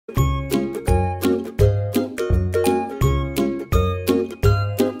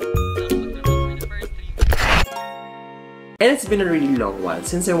And it's been a really long while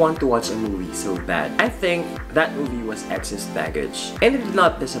since I want to watch a movie so bad. I think that movie was Excess Baggage. And it did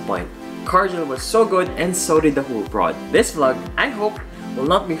not disappoint. Cordial was so good and so did the whole prod. This vlog, I hope, will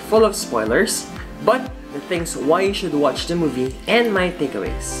not be full of spoilers, but the things why you should watch the movie and my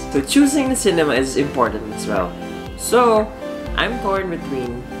takeaways. So choosing the cinema is important as well. So, I'm torn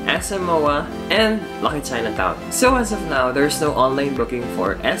between SM MOA and Lucky Chinatown. So as of now, there's no online booking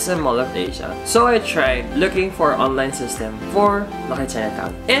for SM Mall of Asia. So I tried looking for online system for Lucky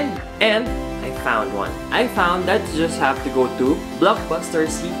Chinatown. And I found one. I found that you just have to go to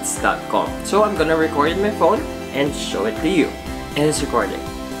blockbusterseats.com. So I'm gonna record my phone and show it to you. And it's recording.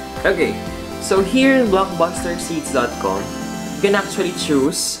 Okay, so here in blockbusterseats.com, you can actually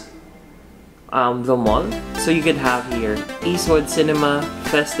choose the mall. So you could have here Eastwood Cinema,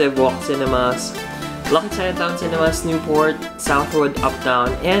 Festive Walk Cinemas, Lucky Chinatown Cinemas, Newport, Southwood,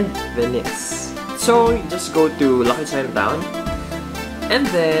 Uptown, and Venice. So you just go to Lucky Chinatown, and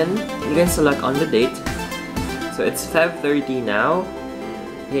then you can select on the date. So it's Feb 30 now.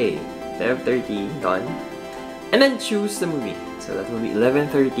 Hey, Feb 30 done. And then choose the movie. So that will be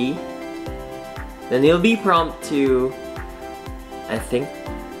 11:30. Then you'll be prompted to, I think,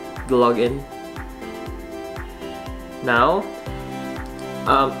 log in. Now,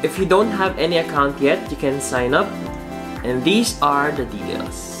 if you don't have any account yet, you can sign up. And these are the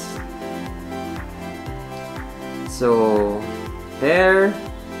details. So, there,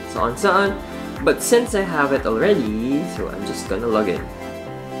 so on. But since I have it already, so I'm just gonna log in.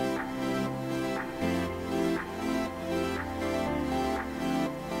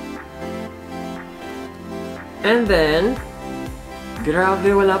 And then,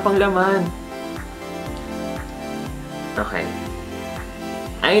 grabe, wala pang laman. Okay.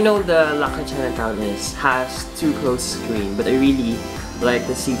 I know the Lucky Chinatown has too close screen, but I really like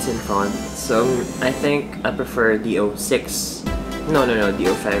the seats in front. So I think I prefer DO6. No,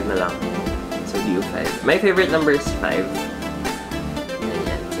 DO5 na lang. So DO5. My favorite number is 5.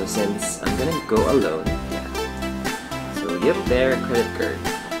 Ayan. So since I'm gonna go alone, yeah. So yep, there, credit card.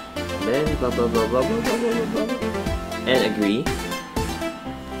 Then blah blah blah blah blah blah blah blah. And agree.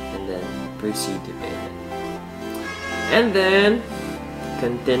 And then proceed to pay. And then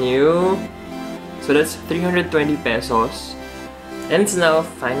continue. So that's 320 pesos. And it's now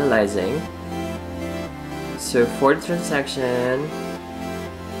finalizing. So for the transaction,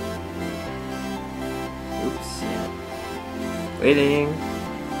 oops, yeah. Waiting.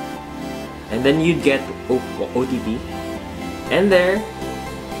 And then you'd get OTP. And there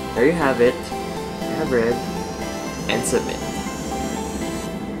you have it. I have read and submit.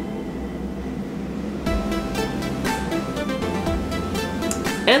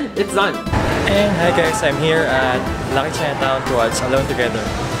 And it's done! And hi guys, I'm here at Lucky Chinatown to watch Alone Together.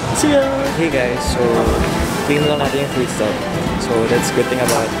 See ya! Hey guys, so tingnan lang natin yung food stop. So that's good thing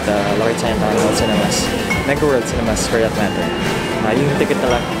about Lucky Chinatown Mall Cinemas. Mega World Cinemas for that matter. Yung ticket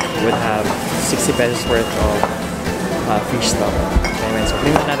na lang would have 60 pesos worth of free stop. Anyway, so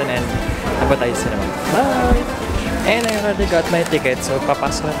tingnan natin and punta tayo sa cinema. Bye! And I already got my ticket, so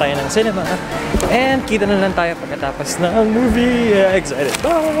papasok na tayo ng cinema. And kita na lang tayo pagkatapos ng movie. Yeah, excited!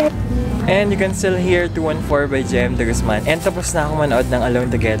 Bye! And you can still hear 214 by JM De Guzman. And tapos na ako manood ng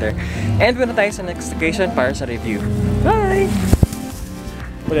Alone Together. And punta tayo sa next location para sa review. Bye!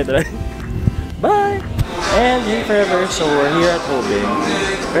 Ulit. Bye! And yun forever, so we're here at Hobing,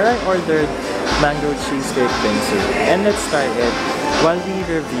 where I ordered mango cheesecake bingsu. And let's try it while we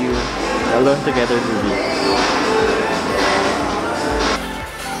review the Alone Together movie.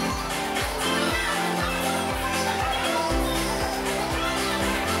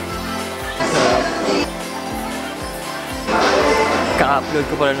 Ka-upload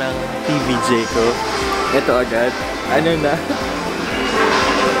ko pala ng TVJ ko. Ito agad. Ano na?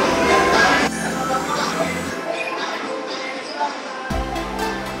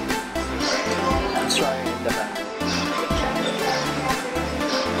 Let's try the back.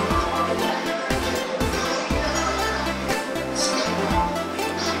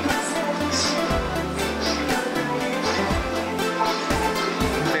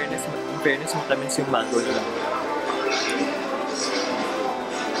 In fairness, matamis yung mango nila.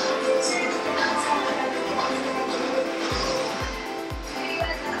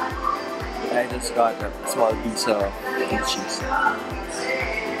 I just got a small piece of cheese.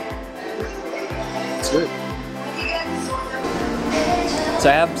 It's good.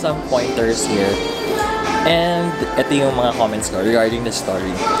 So I have some pointers here. And ito yung mga comments ko regarding the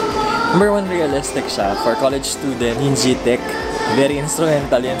story. Number 1, realistic siya. For college student, yung GTech, very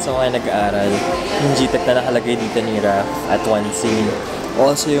instrumental yan sa mga nag-aaral. Yung GTech na nakalagay dito ni Raph at one scene.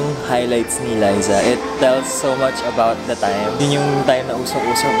 Also yung highlights ni Liza, it tells so much about the time. Yun yung time na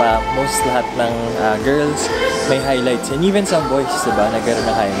usong-uso pa, most lahat ng girls may highlights. And even some boys, diba, nagkaroon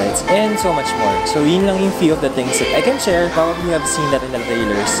ng highlights. And so much more. So yun lang yung few of the things that I can share. Probably have seen that in the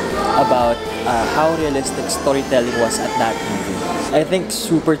trailers about how realistic storytelling was at that movie. I think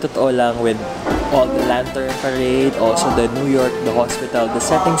super totoo lang with all the lantern parade, also the New York, the hospital, the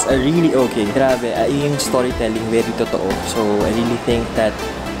settings are really okay. Grabe, yung storytelling very totoo. So I really think that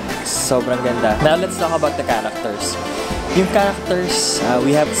sobrang ganda. Now let's talk about the characters. Yung characters,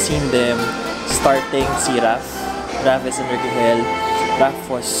 we have seen them starting si Raph. Raph is Enrique Hill. Raph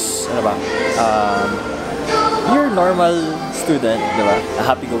was, ano ba, your normal student, diba?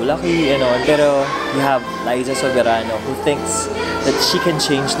 Happy-go-lucky and all. Pero you have Liza Soberano who thinks that she can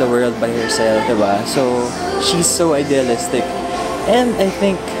change the world by herself, diba? So she's so idealistic. And I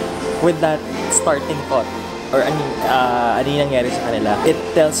think with that starting thought, or ano yung nangyari sa kanila, it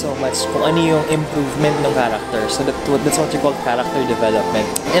tells so much kung ano yung improvement ng character. So that's what you call character development.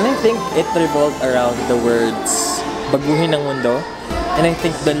 And I think it revolved around the words, baguhin ng mundo. And I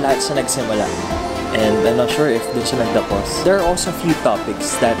think doon lahat siya nagsimula. And I'm not sure if doon siya nagtapos. There are also a few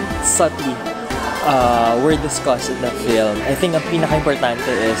topics that subtly were discussed in the film. I think ang pinaka-importante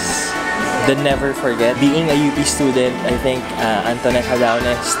is the never forget. Being a UP student, I think Antoinette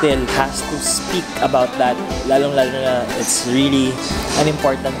Hadaone still has to speak about that. Lalong-lalo na it's really an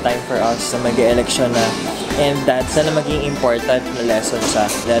important time for us na mag-election na. And that's na maging important na lesson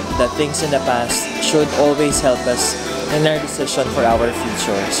siya. That the things in the past should always help us in our decision for our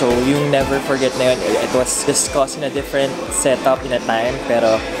future. So yung never forget na yun, it was discussed in a different setup in a time,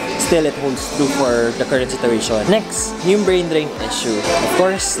 pero still it holds true for the current situation. Next, yung brain drain issue. Of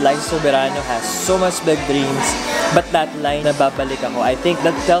course, Liza Soberano has so much big dreams, but that line na babalik ako, I think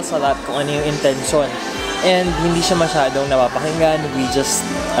that tells a lot kung ano yung intention. And hindi siya masyadong napapakinggan. We just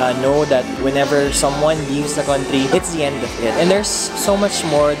know that whenever someone leaves the country, it's the end of it. And there's so much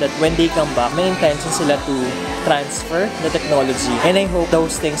more that when they come back, may intention sila to transfer the technology. And I hope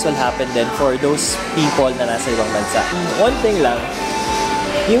those things will happen then for those people na nasa ibang bansa. One thing lang,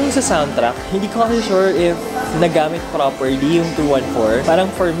 yung sa soundtrack, hindi ko kasi sure if nagamit properly yung 214.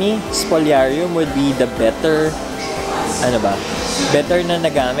 Parang for me, Spoliarium would be the better, better na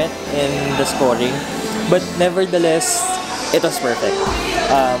nagamit in the scoring. But nevertheless, it was perfect.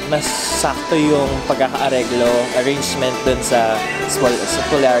 Mas sakto yung pagkaka-areglo, arrangement dun sa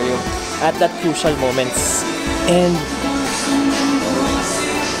Spoliarium at that crucial moments. And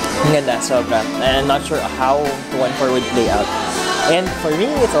ang ganda, sobra. I'm not sure how 214 would play out. And for me,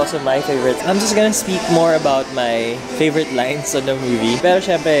 it's also my favorite. I'm just gonna speak more about my favorite lines on the movie. Pero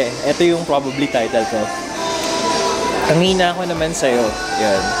syempre, ito yung probably title ko. Anghina ako naman sa'yo.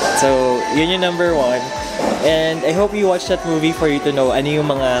 Yun. So, yun yung number 1. And I hope you watch that movie for you to know ano yung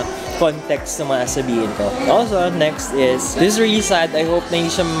mga context na mga sabihin ko. Also, next is, this is really sad. I hope na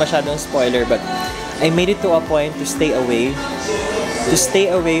hindi siya masyadong spoiler, but I made it to a point to stay away. To stay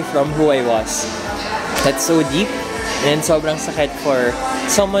away from who I was. That's so deep. And sobrang sakit for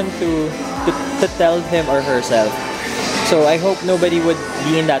someone to tell him or herself. So I hope nobody would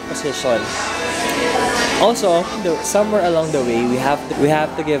be in that position. Also, somewhere along the way, we have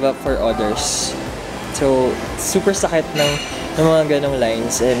to give up for others. So super sakit ng mga ganong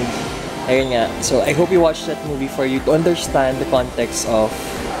lines, and ayun nga. So I hope you watch that movie for you to understand the context of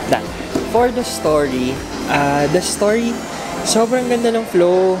that. For the story, sobrang ganda ng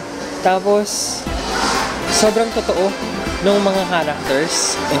flow. Tapos sobrang totoo ng mga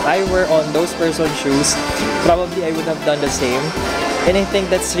characters. If I were on those person's shoes, probably I would have done the same. And I think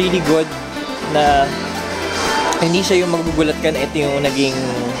that's really good na hindi siya yung magugulat ka na ito yung naging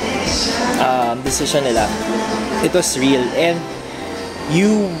decision nila. It was real. And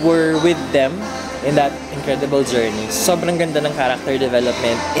you were with them in that incredible journey. Sobrang ganda ng character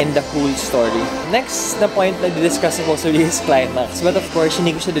development in the whole story. Next, the point na discuss ko supposedly is climax. But of course,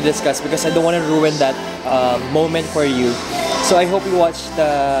 hindi ko siya discuss because I don't want to ruin that moment for you. So I hope you watch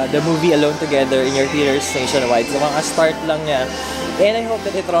the movie Alone Together in your theaters nationwide. So maka-start lang niya. And I hope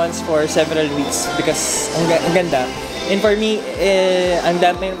that it runs for several weeks because ang ganda. And for me,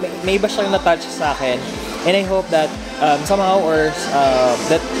 may iba siyang na-touch sa akin. And I hope that somehow or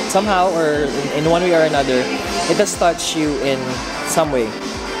in one way or another, it has touched you in some way.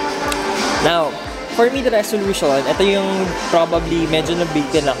 Now, for me, the resolution, ito yung probably medyo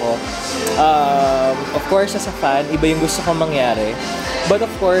nabitin ako. Of course, as a fan, iba yung gusto kong mangyari. But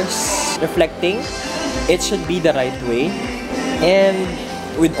of course, reflecting, it should be the right way. And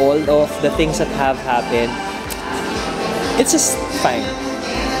with all of the things that have happened, it's just fine.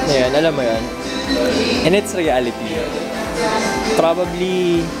 Ayan, alam mo yun. And it's reality.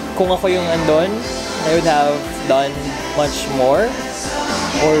 Probably, kung ako yung andon, I would have done much more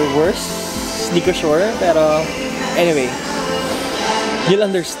or worse. Hindi ko sure, pero anyway, you'll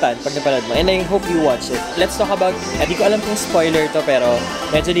understand pag napanood mo. And I hope you watch it. Let's talk about, hindi ko alam kung spoiler to, pero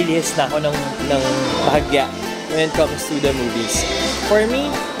medyo lilihis na ako ng bahagya when it comes to the movies. For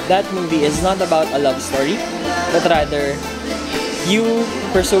me, that movie is not about a love story, but rather you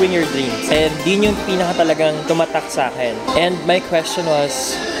pursuing your dreams. And yun yung pinaka talagang tumatak sa akin. And my question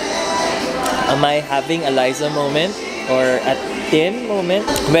was, am I having a Liza moment or a Tim moment?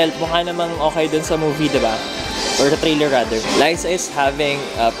 Well, mukha namang okay dun sa movie, diba? Or the trailer rather. Liza is having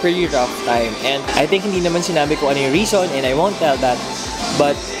a pretty rough time. And I think hindi naman sinabi ko ano yung reason, and I won't tell that.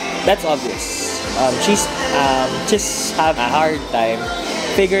 But that's obvious. She's just have a hard time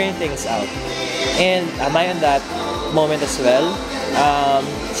figuring things out. And am I on that moment as well?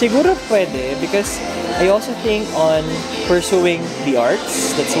 Siguro pwede, because I also think on pursuing the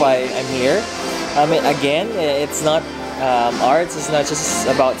arts. That's why I'm here. I mean, again, it's not arts is not just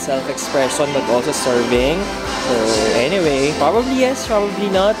about self-expression but also serving. So anyway, probably yes, probably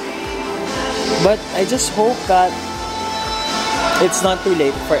not. But I just hope that it's not too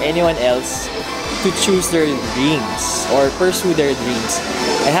late for anyone else to choose their dreams or pursue their dreams.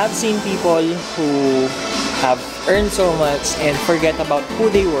 I have seen people who have earned so much and forget about who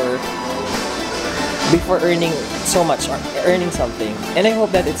they were before earning so much or earning something. And I hope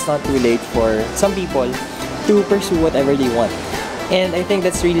that it's not too late for some people to pursue whatever they want. And I think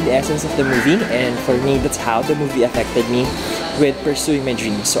that's really the essence of the movie, and for me, that's how the movie affected me with pursuing my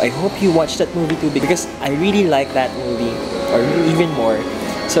dreams. So I hope you watch that movie too, because I really like that movie, or even more.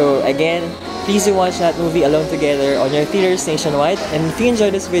 So again, please do watch that movie Alone Together on your theaters nationwide. And if you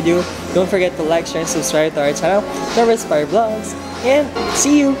enjoyed this video, don't forget to like, share, and subscribe to our channel, TravelSpire Vlogs. And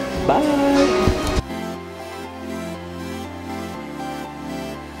see you! Bye!